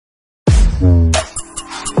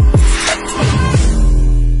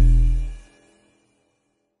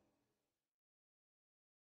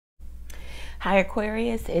Hi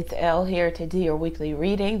Aquarius, it's Elle here to do your weekly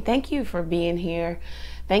reading. Thank you for being here.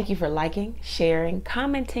 Thank you for liking, sharing,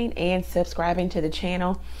 commenting, and subscribing to the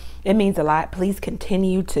channel. It means a lot. Please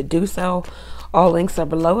continue to do so. All links are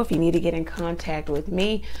below if you need to get in contact with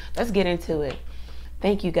me. Let's get into it.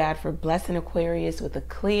 Thank you, God, for blessing Aquarius with a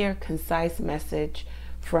clear, concise message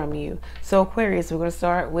from you. So Aquarius, we're going to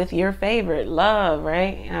start with your favorite, love,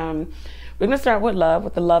 right? We're going to start with love.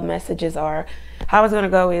 What the love messages are. How it's going to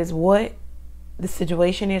go is what the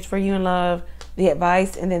situation is for you in love, the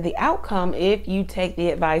advice, and then the outcome if you take the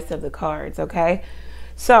advice of the cards. Okay,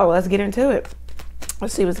 so let's get into it.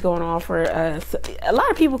 Let's see what's going on for us. A lot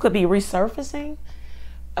of people could be resurfacing,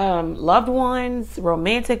 loved ones,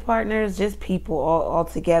 romantic partners, just people all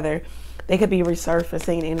together. They could be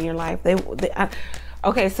resurfacing in your life.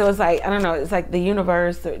 Okay, so it's like, I don't know, it's like the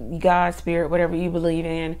universe, God, spirit, whatever you believe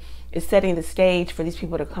in, is setting the stage for these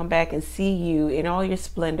people to come back and see you in all your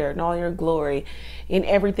splendor and all your glory, in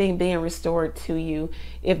everything being restored to you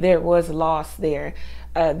if there was loss there.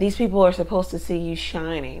 These people are supposed to see you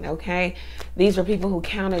shining, okay? These are people who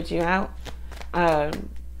counted you out,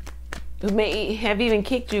 who may have even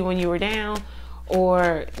kicked you when you were down,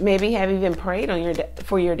 or maybe have even prayed on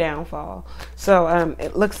for your downfall. So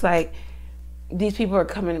it looks like these people are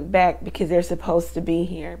coming back because they're supposed to be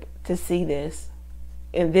here to see this.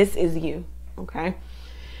 And this is you, okay?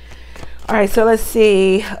 All right, so let's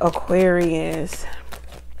see, Aquarius.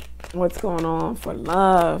 What's going on for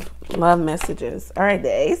love? Love messages. All right, the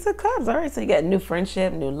Ace of Cups. All right, so you got new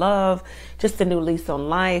friendship, new love, just a new lease on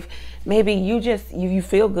life. Maybe you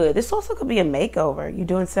feel good. This also could be a makeover. You're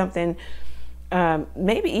doing something,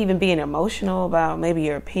 maybe even being emotional about maybe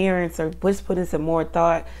your appearance, or just putting some more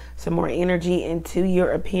thought, some more energy into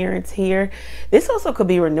your appearance here. This also could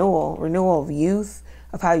be renewal of youth,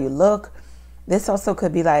 of how you look. This also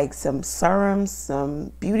could be like some serums,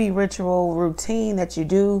 some beauty ritual routine that you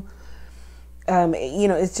do. You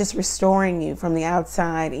know, it's just restoring you from the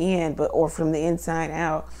outside in, or from the inside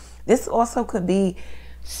out. This also could be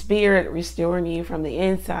spirit restoring you from the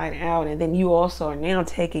inside out, and then you also are now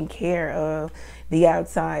taking care of the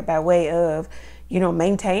outside by way of, you know,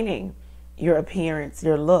 maintaining your appearance,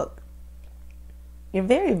 your look. You're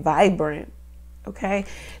very vibrant. Okay,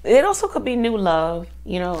 it also could be new love,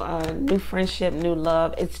 you know, new friendship, new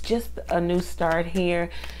love. It's just a new start here.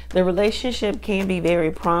 The relationship can be very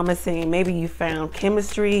promising. Maybe you found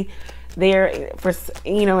chemistry there for,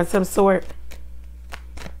 you know, in some sort.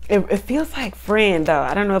 It feels like friend, though.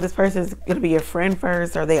 I don't know if this person is going to be your friend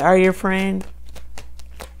first, or they are your friend.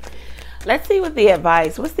 Let's see what the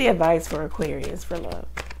advice. What's the advice for Aquarius for love?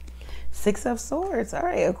 Six of Swords. All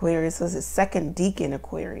right, Aquarius. So it's a second deacon,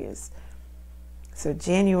 Aquarius. So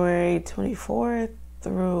January 24th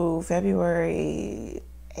through February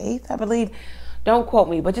 8th, I believe. Don't quote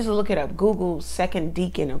me, but just look it up. Google second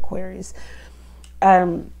deacon, Aquarius.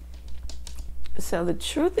 So the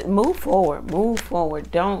truth is, move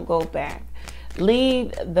forward. Don't go back.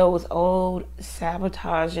 Leave those old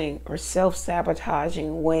sabotaging or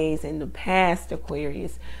self-sabotaging ways in the past,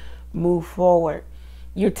 Aquarius. Move forward.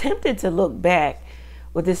 You're tempted to look back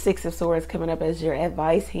with the Six of Swords coming up as your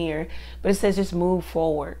advice here, but it says just move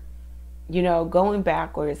forward. You know, going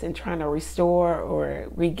backwards and trying to restore or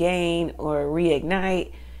regain or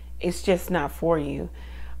reignite, it's just not for you.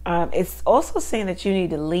 It's also saying that you need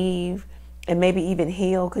to leave and maybe even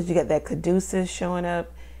heal, because you got that Caduceus showing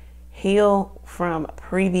up. Heal from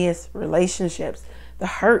previous relationships, the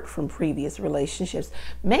hurt from previous relationships.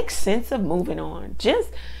 Make sense of moving on. Just,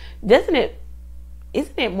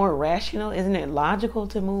 isn't it more rational? Isn't it logical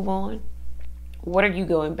to move on? What are you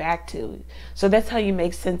going back to? So that's how you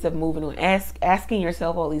make sense of moving on. Asking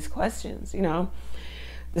yourself all these questions, you know.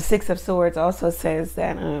 The Six of Swords also says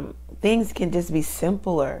that things can just be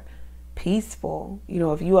simpler, peaceful, you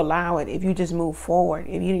know, if you allow it, if you just move forward,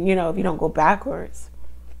 if you know, if you don't go backwards.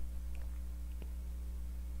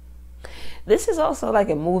 This is also like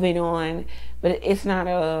a moving on, but it's not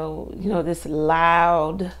a, you know, this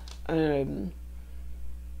loud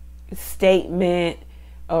statement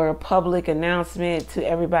or a public announcement to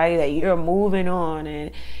everybody that you're moving on.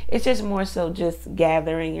 And it's just more so just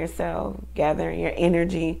gathering yourself, gathering your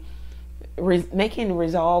energy, making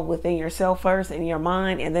resolve within yourself first, in your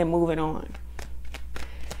mind, and then moving on.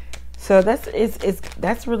 So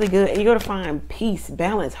that's really good. And you're going to find peace,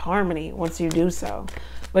 balance, harmony once you do so.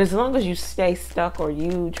 But as long as you stay stuck or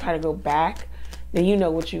you try to go back, then you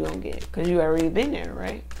know what you're going to get, because you already been there,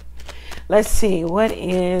 right? Let's see, what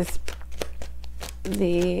is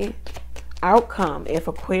the outcome if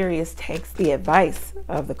Aquarius takes the advice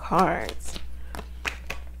of the cards?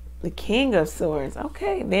 The King of Swords.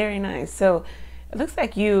 Okay, very nice. So it looks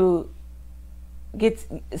like you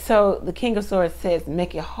so the King of Swords says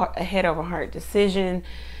make a head over heart decision.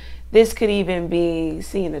 This could even be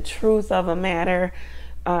seeing the truth of a matter.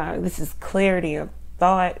 This is clarity of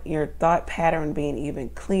thought, your thought pattern being even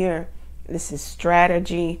clear. This is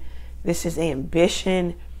strategy. This is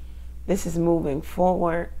ambition. This is moving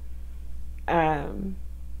forward.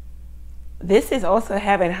 This is also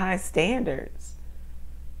having high standards,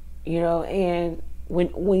 you know, and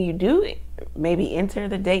when you do maybe enter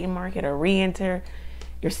the dating market or re-enter,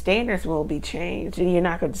 your standards will be changed and you're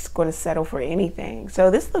not just going to settle for anything. So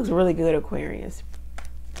this looks really good, Aquarius.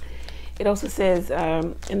 It also says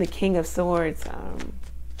in the King of Swords,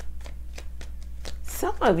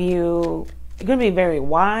 some of you are going to be very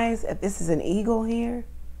wise. If this is an eagle here,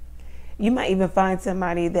 you might even find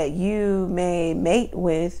somebody that you may mate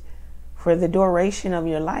with for the duration of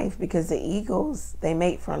your life, because the eagles, they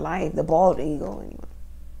mate for life, the bald eagle anyway.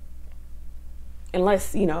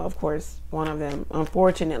 Unless, you know, of course, one of them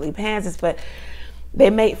unfortunately passes, but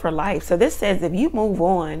they mate for life. So this says if you move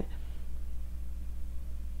on,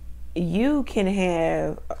 you can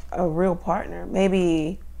have a real partner.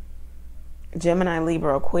 Maybe Gemini,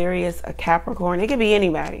 Libra, Aquarius, a Capricorn. It could be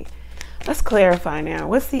anybody. Let's clarify now.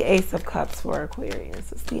 What's the Ace of Cups for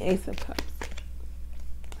Aquarius? It's the Ace of Cups.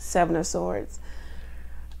 Seven of Swords.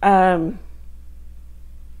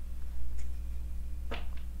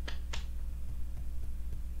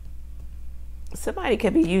 Somebody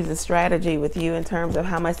could be using strategy with you in terms of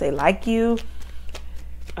how much they like you.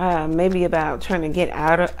 Maybe about trying to get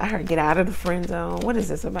out of the friend zone. What is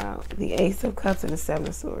this about? The Ace of Cups and the Seven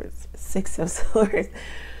of Swords. Six of Swords.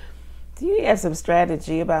 Do you have some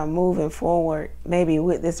strategy about moving forward, maybe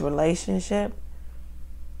with this relationship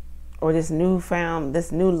or this new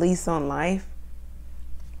lease on life?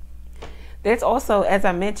 There's also, as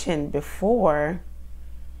I mentioned before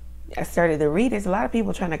I started to read, there's a lot of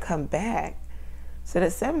people trying to come back. So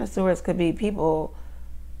the Seven of Swords could be people,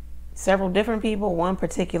 several different people, one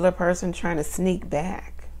particular person trying to sneak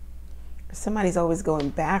back. Somebody's always going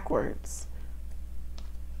backwards.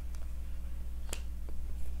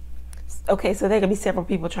 Okay, so there could be several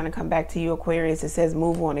people trying to come back to you, Aquarius. It says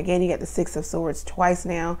move on. Again, you got the Six of Swords twice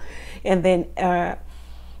now. And then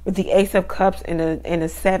with the Ace of Cups and the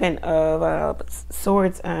Seven of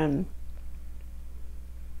Swords,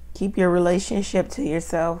 keep your relationship to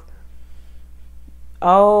yourself.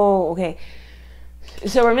 Oh, okay.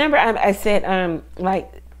 So remember I said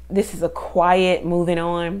like this is a quiet moving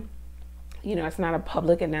on. You know, it's not a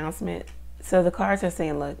public announcement. So the cards are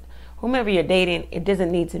saying, look, whomever you're dating, it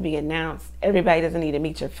doesn't need to be announced. Everybody doesn't need to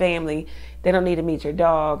meet your family. They don't need to meet your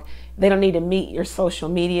dog. They don't need to meet your social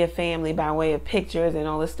media family by way of pictures and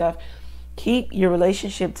all this stuff. Keep your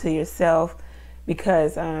relationship to yourself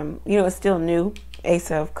because, you know, it's still new. Ace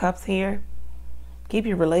of Cups here. Keep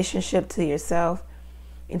your relationship to yourself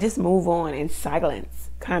and just move on in silence.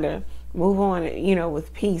 Kind of move on, you know,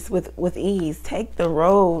 with peace, with ease. Take the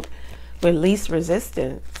road with least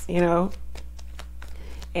resistance, you know,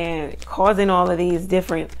 and causing all of these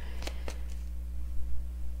different,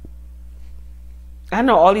 I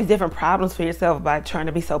know, all these different problems for yourself by trying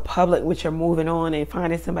to be so public with your moving on and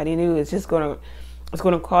finding somebody new. It's just going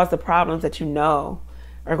to cause the problems that you know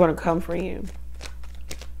are going to come for you.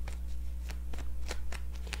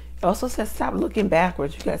 It also says stop looking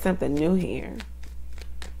backwards. You got something new here.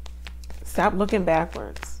 Stop looking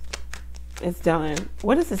backwards. It's done.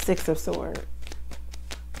 What is the Six of Swords?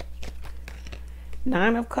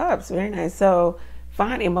 Nine of Cups. Very nice. So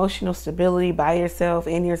find emotional stability by yourself,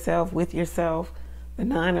 in yourself, with yourself. The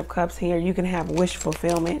Nine of Cups here. You can have wish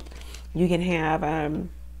fulfillment. You can have, I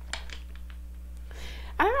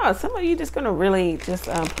don't know, some of you just going to really just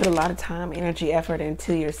put a lot of time, energy, effort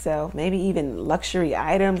into yourself. Maybe even luxury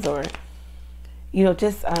items or, you know,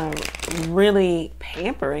 just really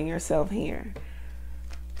pampering yourself here.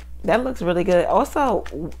 That looks really good. Also,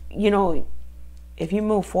 you know, if you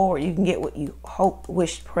move forward, you can get what you hoped,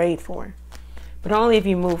 wished, prayed for. But only if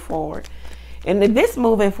you move forward. And this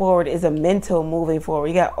moving forward is a mental moving forward.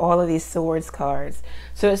 You got all of these swords cards.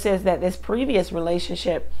 So it says that this previous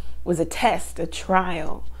relationship was a test, a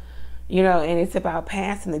trial, you know, and it's about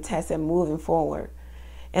passing the test and moving forward.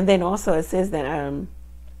 And then also it says that,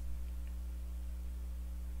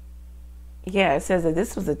 yeah, it says that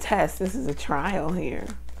this was a test. This is a trial here.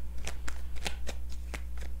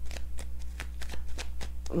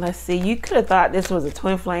 Let's see. You could have thought this was a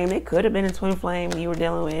twin flame. It could have been a twin flame you were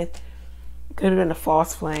dealing with. Could have been a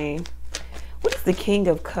false flame. What is the King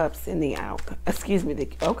of Cups in the outcome? Excuse me. The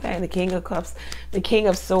King of Cups, the King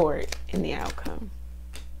of Swords in the outcome.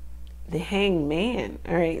 The Hanged Man.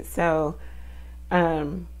 All right. So,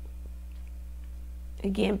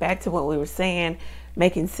 Again, back to what we were saying,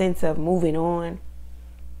 making sense of moving on.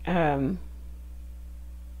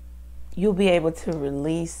 You'll be able to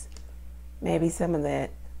release maybe some of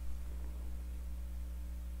that,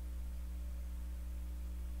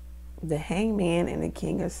 the Hangman and the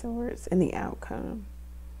King of Swords, and the outcome.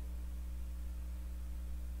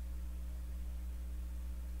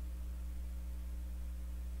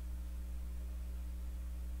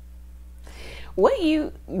 What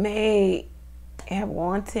you may have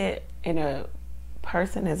wanted in a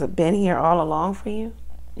person has been here all along for you.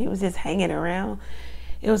 He was just hanging around.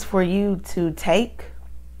 It was for you to take,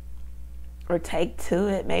 or take to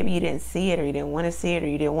it. Maybe you didn't see it, or you didn't want to see it, or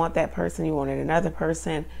you didn't want that person, you wanted another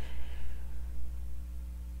person.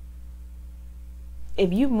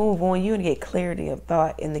 If you move on, you're going to get clarity of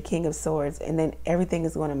thought in the King of Swords, and then everything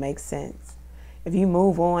is going to make sense. If you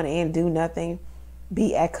move on and do nothing,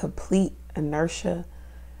 be at complete inertia,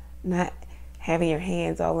 not having your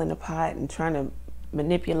hands all in the pot and trying to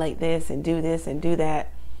manipulate this and do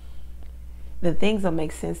that, then things will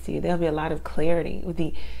make sense to you. There'll be a lot of clarity. With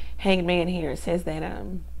the Hanged Man here, it says that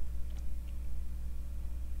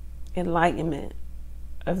enlightenment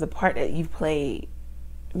of the part that you've played,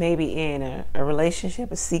 maybe in a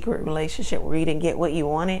relationship, a secret relationship where you didn't get what you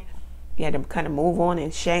wanted. You had to kind of move on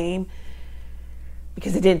in shame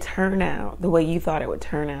because it didn't turn out the way you thought it would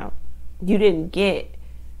turn out. You didn't get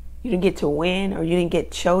to win, or you didn't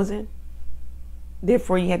get chosen.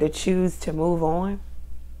 Therefore, you had to choose to move on.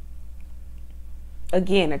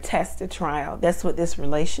 Again, a test, a trial. That's what this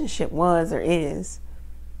relationship was or is.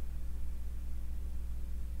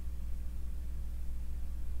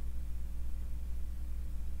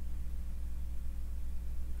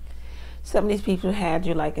 Some of these people had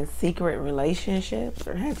you like in secret relationships,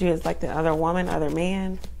 or had you as like the other woman, other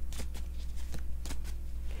man.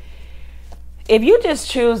 If you just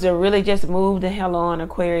choose to really just move the hell on,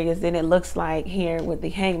 Aquarius, then it looks like here with the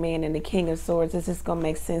Hangman and the King of Swords, this is going to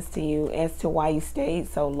make sense to you as to why you stayed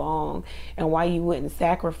so long and why you wouldn't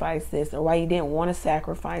sacrifice this, or why you didn't want to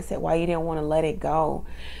sacrifice it, why you didn't want to let it go.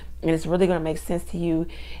 And it's really going to make sense to you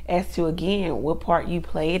as to, again, what part you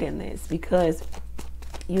played in this, because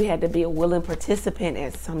you had to be a willing participant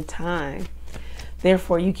at some time.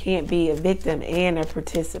 Therefore, you can't be a victim and a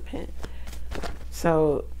participant.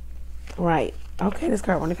 So, right. Okay, this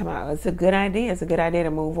card want to come out. It's a good idea. It's a good idea to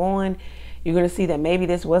move on. You're going to see that maybe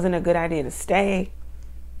this wasn't a good idea to stay.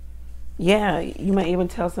 Yeah, you might even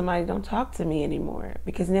tell somebody, don't talk to me anymore,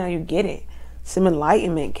 because now you get it. Some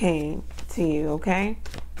enlightenment came to you, okay?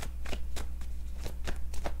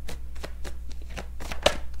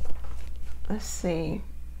 Let's see.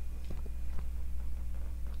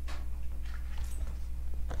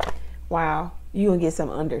 Wow, you'll get some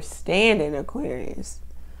understanding, Aquarius.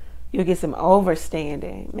 You'll get some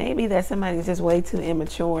overstanding. Maybe that somebody's just way too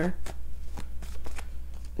immature.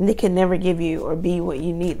 And they can never give you or be what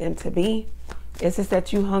you need them to be. It's just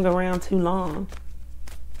that you hung around too long.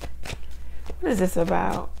 What is this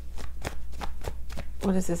about?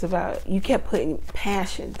 What is this about? You kept putting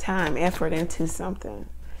passion, time, effort into something.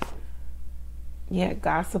 Yeah,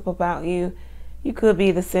 gossip about you. You could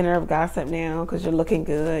be the center of gossip now because you're looking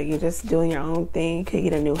good. You're just doing your own thing. You could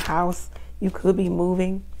get a new house. You could be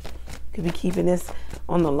moving. Could be keeping this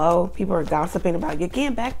on the low. People are gossiping about you.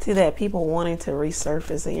 Again, back to that, people wanting to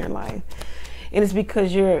resurface in your life. And it's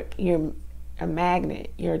because you're a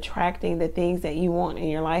magnet. You're attracting the things that you want in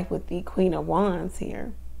your life with the Queen of Wands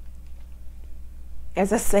here.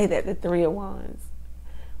 As I say that, the Three of Wands.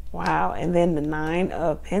 Wow. And then the Nine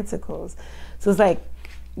of Pentacles. So it's like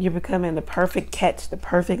you're becoming the perfect catch, the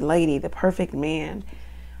perfect lady, the perfect man.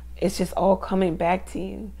 It's just all coming back to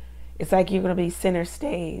you. It's like you're going to be center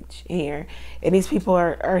stage here. And these people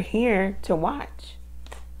are here to watch.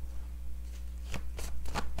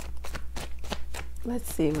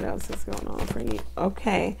 Let's see what else is going on for you.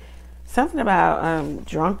 Okay. Something about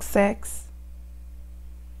drunk sex.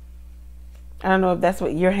 I don't know if that's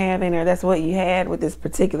what you're having or that's what you had with this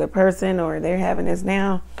particular person, or they're having this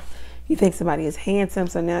now. You think somebody is handsome,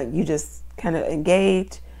 so now you just kind of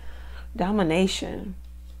engage. Domination.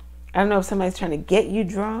 I don't know if somebody's trying to get you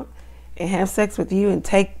drunk and have sex with you and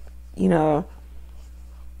take, you know,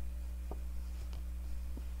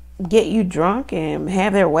 get you drunk and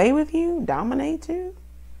have their way with you, dominate you.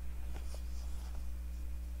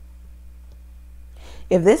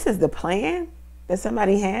 If this is the plan that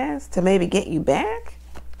somebody has to maybe get you back,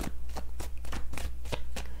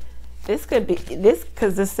 this could be this,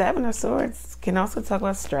 because the Seven of Swords can also talk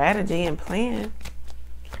about strategy and plan.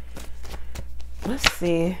 Let's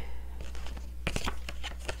see.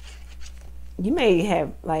 You may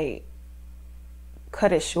have like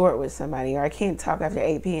cut it short with somebody, or I can't talk after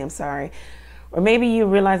 8 p.m. Sorry. Or maybe you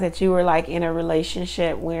realize that you were like in a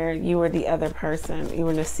relationship where you were the other person. You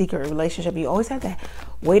were in a secret relationship. You always had to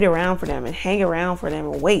wait around for them and hang around for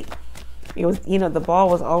them and wait. It was, you know, the ball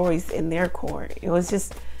was always in their court. It was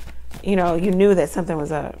just, you know, you knew that something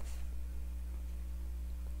was up.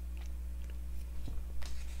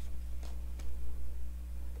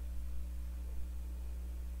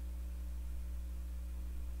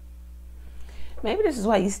 Maybe this is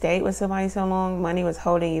why you stayed with somebody so long. Money was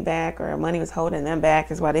holding you back, or money was holding them back.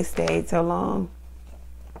 Is why they stayed so long.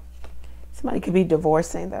 Somebody could be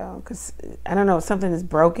divorcing though, because I don't know, something is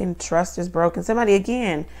broken. Trust is broken. Somebody,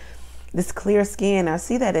 again, this clear skin. I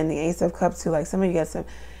see that in the Ace of Cups too. Like some of you got some.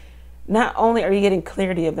 Not only are you getting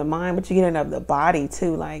clarity of the mind, but you're getting of the body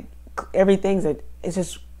too. Like it's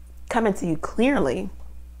just coming to you clearly.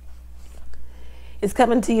 It's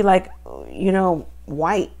coming to you like, you know,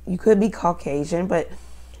 white. You could be Caucasian, but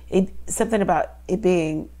something about it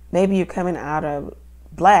being, maybe you're coming out of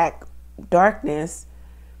black, darkness,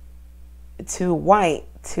 to white,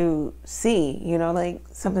 to see, you know, like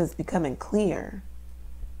something's becoming clear.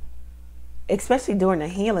 Especially during the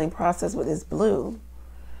healing process with this blue.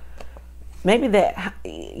 Maybe that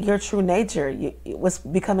your true nature was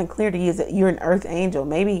becoming clear to you, is that you're an earth angel.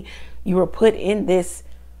 Maybe you were put in this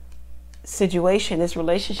situation, this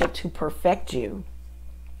relationship, to perfect you,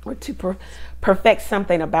 or to perfect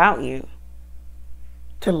something about you,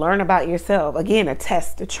 to learn about yourself. Again, a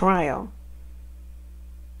test, a trial.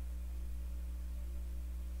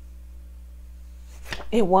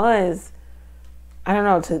 It was, I don't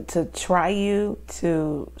know, to try you,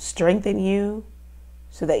 to strengthen you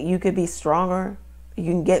so that you could be stronger. You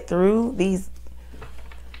can get through these,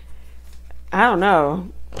 I don't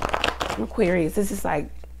know, Aquarius. This is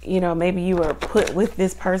like, you know, maybe you were put with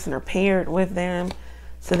this person or paired with them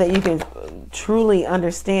so that you can truly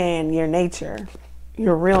understand your nature,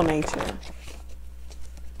 your real nature.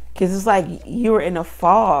 Because it's like you were in a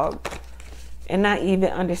fog and not even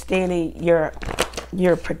understanding your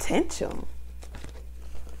potential.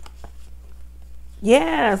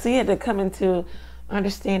 Yeah, so you had to come into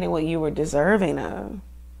understanding what you were deserving of.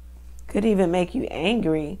 Could even make you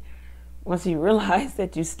angry once you realize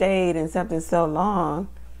that you stayed in something so long.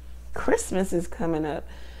 Christmas is coming up.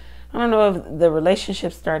 I don't know if the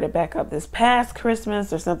relationship started back up this past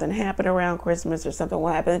Christmas, or something happened around Christmas, or something will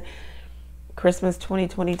happen Christmas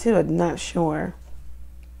 2022. I'm not sure.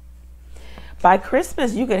 By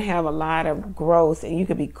Christmas, you could have a lot of growth and you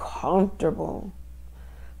could be comfortable.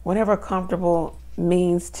 Whatever comfortable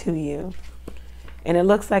means to you. And it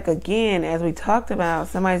looks like, again, as we talked about,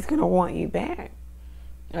 somebody's going to want you back.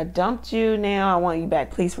 I dumped you, now I want you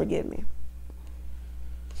back. Please forgive me.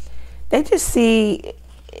 They just see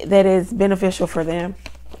that it's beneficial for them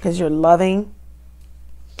because you're loving,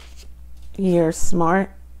 you're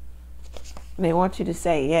smart, and they want you to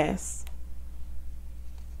say yes.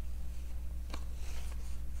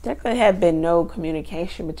 There could have been no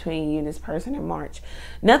communication between you and this person in March.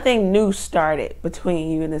 Nothing new started between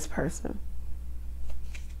you and this person.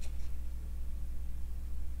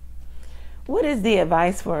 What is the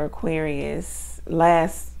advice for Aquarius?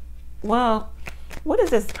 What is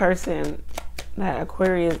this person that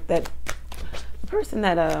Aquarius, the person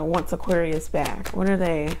that wants Aquarius back? What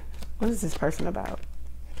is this person about?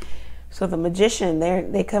 So the Magician,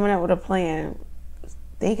 they're coming up with a plan,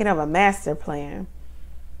 thinking of a master plan.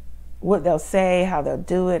 What they'll say, how they'll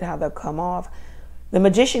do it, how they'll come off. The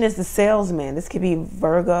Magician is the salesman. This could be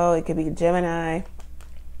Virgo, it could be Gemini.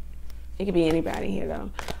 It could be anybody here though.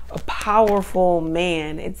 A powerful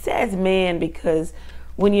man. It says man because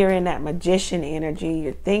when you're in that Magician energy,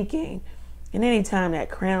 you're thinking. And anytime that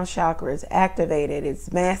crown chakra is activated,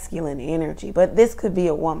 it's masculine energy. But this could be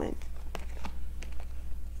a woman.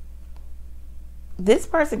 This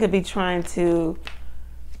person could be trying to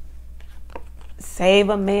save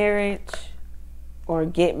a marriage or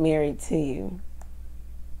get married to you.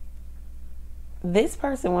 This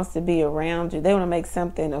person wants to be around you. They want to make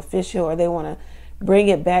something official, or they want to bring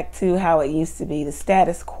it back to how it used to be, the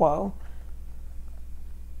status quo.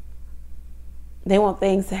 They want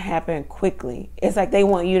things to happen quickly. It's like they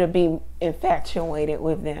want you to be infatuated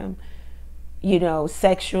with them, you know,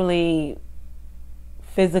 sexually,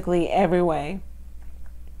 physically, every way.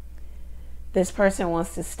 This person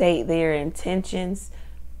wants to state their intentions,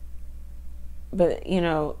 but, you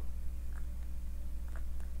know,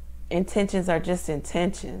 intentions are just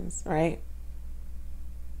intentions, right?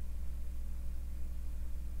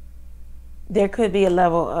 There could be a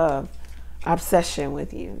level of obsession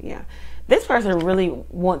with you, yeah. This person really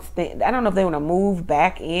wants things. I don't know if they want to move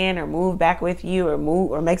back in or move back with you or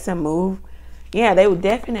move or make some move. Yeah, they would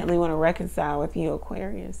definitely want to reconcile with you,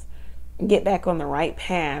 Aquarius. Get back on the right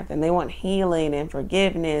path. And they want healing and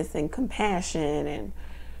forgiveness and compassion and,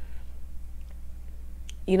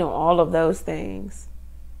 you know, all of those things.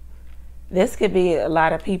 This could be a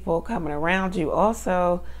lot of people coming around you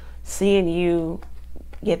also seeing you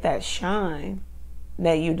get that shine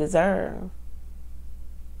that you deserve.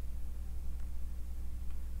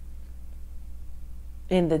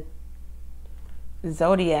 In the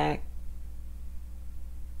zodiac,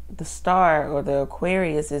 the star or the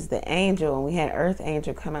Aquarius is the angel, and we had Earth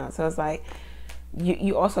Angel come out. So it's like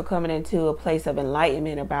you also coming into a place of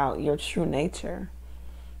enlightenment about your true nature,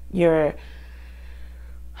 your,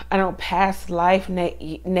 I don't know, past life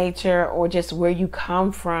nature, or just where you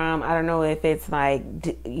come from. I don't know if it's like,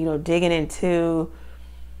 you know, digging into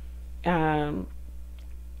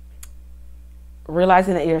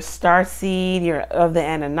realizing that you're a star seed, you're of the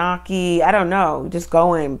Anunnaki. I don't know, just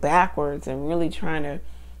going backwards and really trying to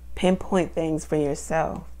pinpoint things for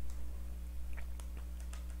yourself.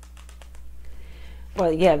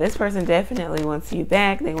 But yeah, this person definitely wants you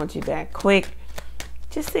back. They want you back quick.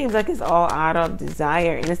 Just seems like it's all out of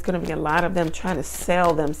desire, and it's going to be a lot of them trying to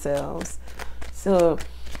sell themselves. So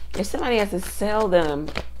if somebody has to sell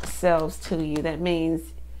themselves to you, that means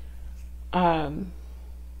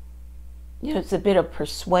you know, it's a bit of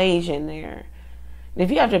persuasion there. And if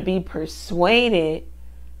you have to be persuaded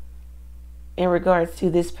in regards to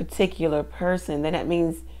this particular person, then that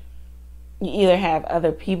means you either have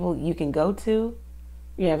other people you can go to,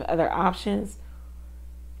 you have other options,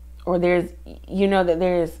 or there's, you know, that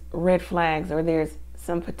there's red flags, or there's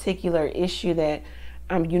some particular issue that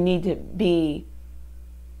you need to be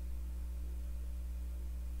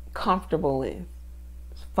comfortable with.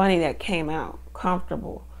 It's funny that came out,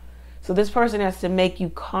 comfortable. So this person has to make you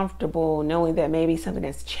comfortable knowing that maybe something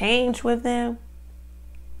has changed with them.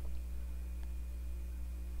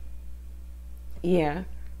 Yeah,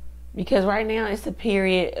 because right now it's a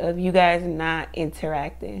period of you guys not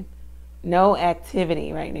interacting. No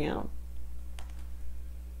activity right now.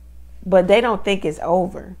 But they don't think it's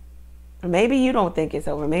over. Or maybe you don't think it's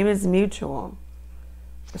over. Maybe it's mutual.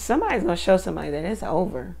 Somebody's going to show somebody that it's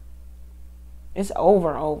over. It's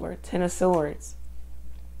over. Ten of Swords.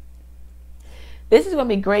 This is going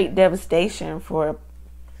to be great devastation for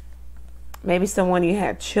maybe someone you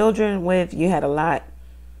had children with. You had a lot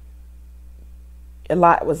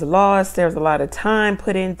was lost. There was a lot of time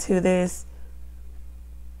put into this.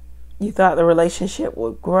 You thought the relationship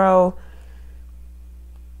would grow.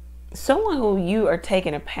 Someone who you are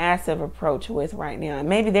taking a passive approach with right now, and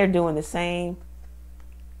maybe they're doing the same.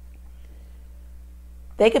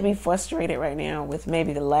 They could be frustrated right now with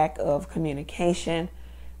maybe the lack of communication.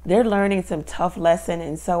 They're learning some tough lesson,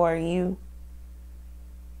 and so are you.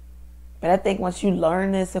 But I think once you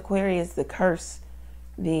learn this, Aquarius, the curse,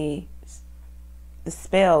 the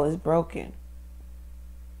spell is broken.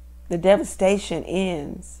 The devastation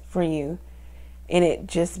ends for you, and it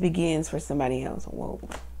just begins for somebody else. Whoa.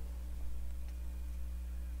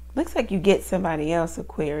 Looks like you get somebody else,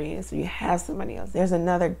 Aquarius, or you have somebody else. There's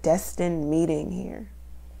another destined meeting here.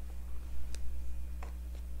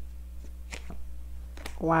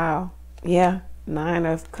 Wow. Yeah. 9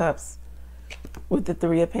 of Cups with the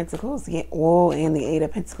 3 of Pentacles. Yeah. Whoa. And the 8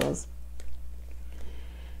 of Pentacles.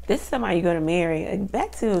 This is somebody you're going to marry.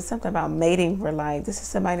 Back to something about mating for life. This is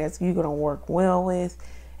somebody that you're going to work well with.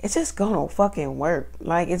 It's just going to fucking work.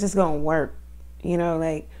 Like, it's just going to work. You know,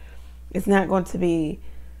 like, it's not going to be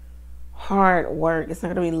hard work. It's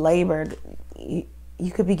not going to be labored.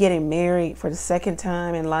 You could be getting married for the second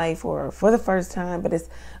time in life, or for the first time, but it's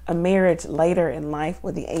a marriage later in life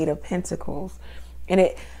with the 8 of Pentacles. And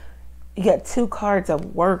you got 2 cards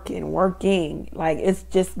of work and working. Like, it's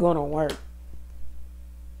just going to work.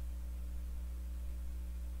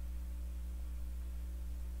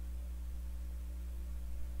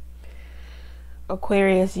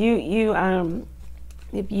 Aquarius,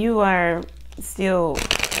 if you are still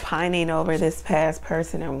pining over this past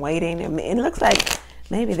person and waiting, and it looks like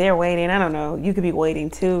maybe they're waiting, I don't know, you could be waiting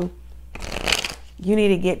too. You need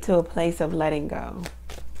to get to a place of letting go.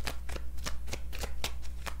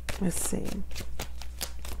 Let's see.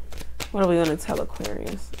 What are we going to tell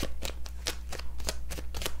Aquarius?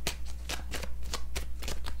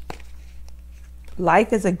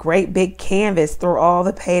 Life is a great big canvas. Throw all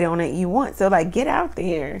the paint on it you want. So, like, get out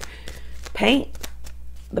there. Paint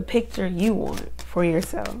the picture you want for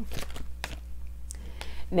yourself.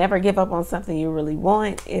 Never give up on something you really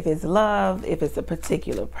want. If it's love, if it's a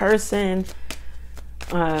particular person,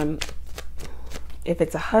 if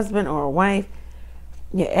it's a husband or a wife,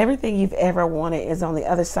 Yeah, everything you've ever wanted is on the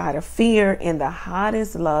other side of fear, and the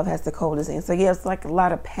hottest love has the coldest end. So yeah, it's like a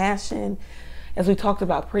lot of passion, as we talked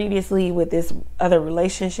about previously with this other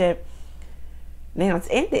relationship. Now it's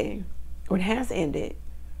ending, or it has ended,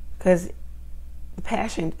 because the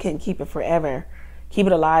passion can keep it forever, keep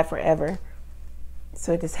it alive forever.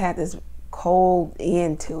 So it just had this cold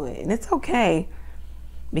end to it, and it's okay,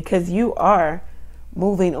 because you are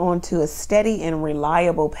moving on to a steady and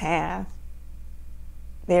reliable path.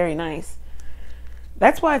 Very nice.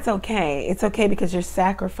 That's why it's okay. It's okay because you're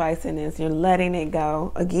sacrificing this. You're letting it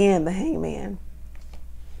go. Again, the Hangman.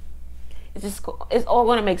 It's all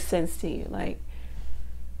going to make sense to you. Like,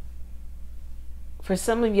 for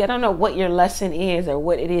some of you, I don't know what your lesson is or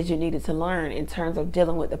what it is you needed to learn in terms of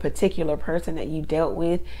dealing with the particular person that you dealt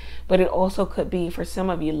with. But it also could be, for some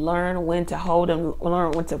of you, learn when to hold them,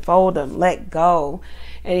 learn when to fold them, let go.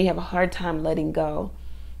 And you have a hard time letting go.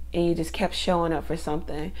 And you just kept showing up for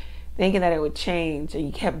something, thinking that it would change, or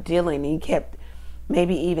you kept dealing, and you kept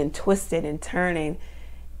maybe even twisted and turning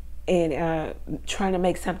and trying to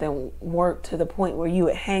make something work to the point where you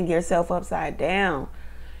would hang yourself upside down.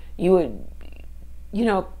 You would, you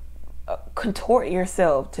know, contort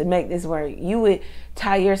yourself to make this work. You would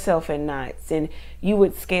tie yourself in knots, and you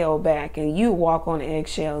would scale back, and you walk on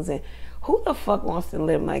eggshells. And who the fuck wants to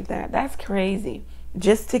live like that? That's crazy.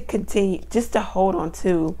 Just to continue, just to hold on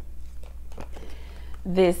to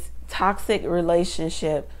this toxic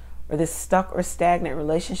relationship, or this stuck or stagnant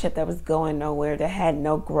relationship that was going nowhere, that had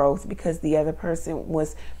no growth because the other person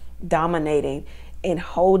was dominating and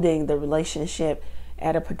holding the relationship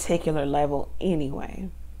at a particular level anyway.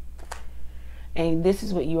 And this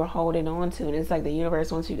is what you are holding on to. And it's like the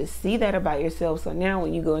universe wants you to see that about yourself. So now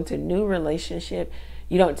when you go into a new relationship,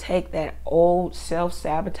 you don't take that old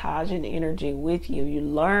self-sabotaging energy with you. You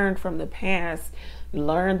learn from the past, you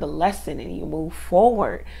learn the lesson, and you move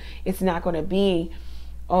forward. It's not going to be,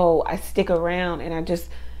 oh, I stick around and I just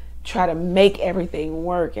try to make everything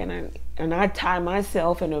work, and I tie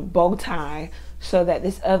myself in a bow tie so that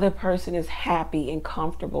this other person is happy and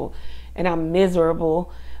comfortable, and I'm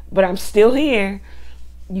miserable, but I'm still here.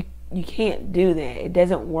 You can't do that. It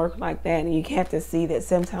doesn't work like that. And you have to see that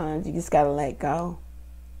sometimes you just got to let go.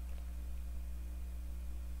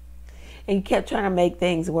 And you kept trying to make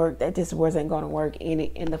things work that just wasn't going to work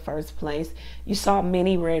in the first place. You saw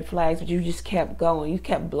many red flags, but you just kept going. You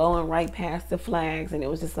kept blowing right past the flags. And it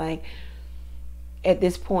was just like, at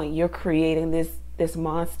this point, you're creating this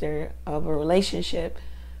monster of a relationship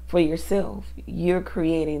for yourself. You're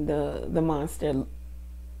creating the monster.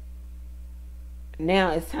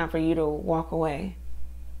 Now it's time for you to walk away.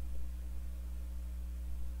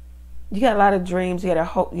 You got a lot of dreams. You got a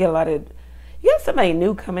hope. You have somebody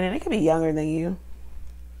new coming in. They could be younger than you.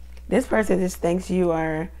 This person just thinks you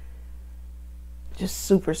are just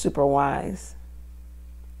super, super wise.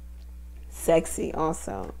 Sexy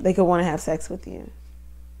also. They could want to have sex with you.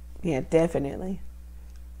 Yeah, definitely.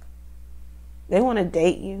 They want to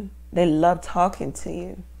date you. They love talking to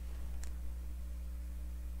you.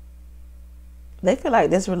 They feel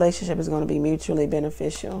like this relationship is going to be mutually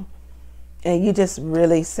beneficial. And you just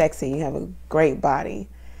really sexy. You have a great body.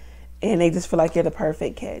 And they just feel like you're the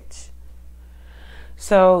perfect catch.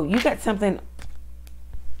 So you got something,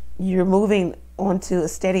 you're moving onto a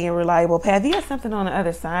steady and reliable path. You got something on the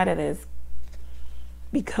other side of this.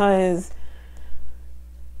 Because,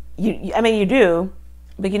 I mean, you do,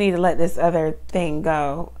 but you need to let this other thing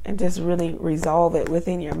go and just really resolve it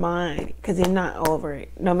within your mind. Because you're not over it.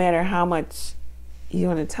 No matter how much you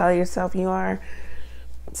want to tell yourself you are,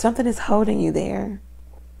 something is holding you there.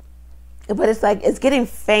 But it's like, it's getting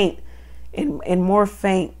faint and more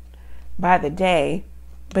faint by the day,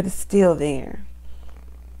 but it's still there.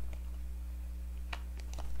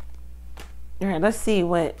 All right, let's see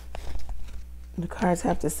what the cards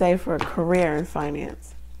have to say for career and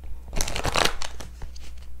finance.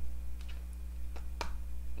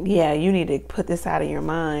 Yeah, you need to put this out of your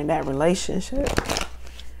mind, that relationship.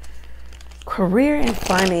 Career and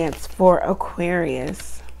finance for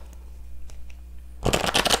Aquarius.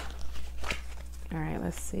 All right,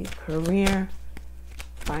 let's see. Career,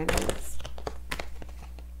 finance.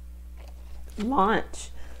 Launch.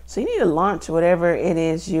 So you need to launch whatever it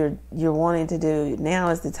is you're wanting to do. Now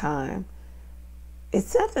is the time. It's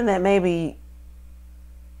something that maybe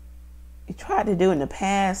you tried to do in the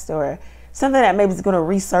past, or something that maybe is going to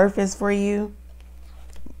resurface for you.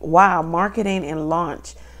 Wow, marketing and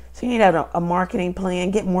launch. So you need to have a marketing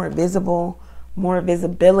plan, get more visible, more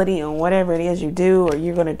visibility on whatever it is you do or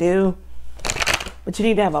you're going to do. But you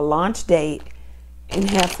need to have a launch date and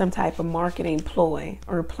have some type of marketing ploy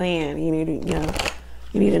or plan. You need to,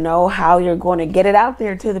 You need to know how you're going to get it out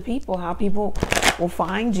there to the people, how people will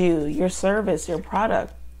find you, your service, your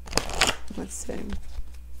product. Let's see.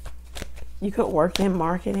 You could work in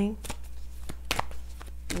marketing.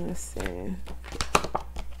 Let's see.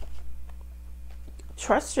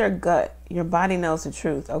 Trust your gut. Your body knows the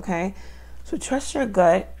truth, okay? So trust your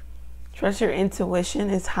gut. Trust your intuition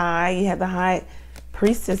is high. You have the high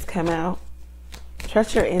priestess come out.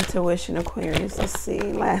 Trust your intuition, Aquarius. Let's see.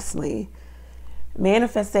 Lastly,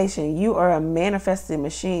 manifestation. You are a manifesting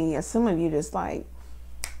machine. Some of you just like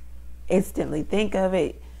instantly think of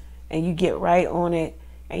it and you get right on it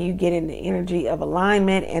and you get in the energy of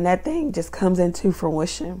alignment and that thing just comes into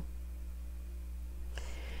fruition.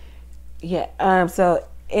 Yeah. So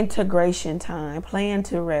integration time. Plan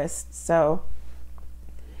to rest. So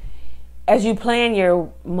as you plan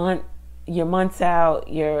your months out,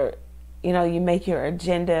 you make your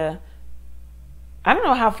agenda. I don't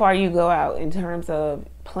know how far you go out in terms of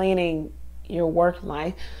planning your work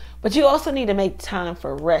life, but you also need to make time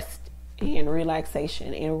for rest and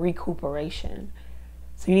relaxation and recuperation.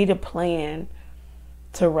 So you need to plan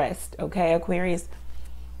to rest, okay, Aquarius?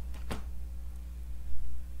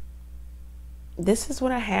 This is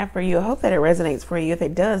what I have for you. I hope that it resonates for you. If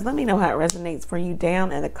it does, let me know how it resonates for you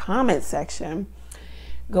down in the comment section.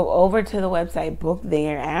 Go over to the website, book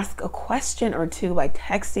there, ask a question or two by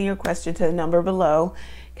texting your question to the number below.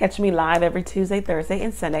 Catch me live every Tuesday, Thursday,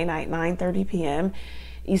 and Sunday night, 9:30 p.m.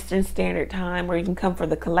 Eastern Standard Time, where you can come for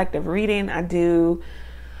the collective reading.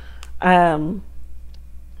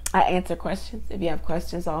 I answer questions if you have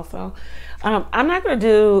questions also. I'm not going to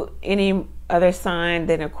do any other sign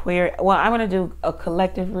than Aquarius. Well, I'm going to do a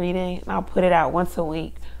collective reading, and I'll put it out once a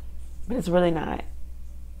week, but it's really not.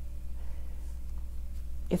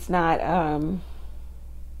 It's not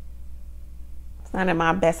in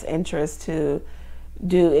my best interest to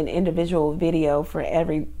do an individual video for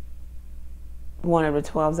every one of the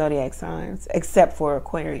 12 zodiac signs, except for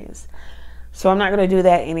Aquarius. So I'm not going to do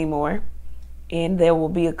that anymore. And there will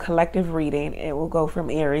be a collective reading. It will go from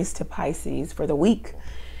Aries to Pisces for the week.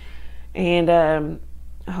 And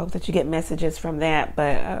I hope that you get messages from that.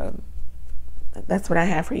 But that's what I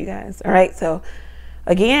have for you guys. All right. So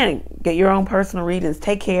again, get your own personal readings.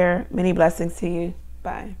 Take care. Many blessings to you.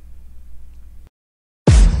 Bye.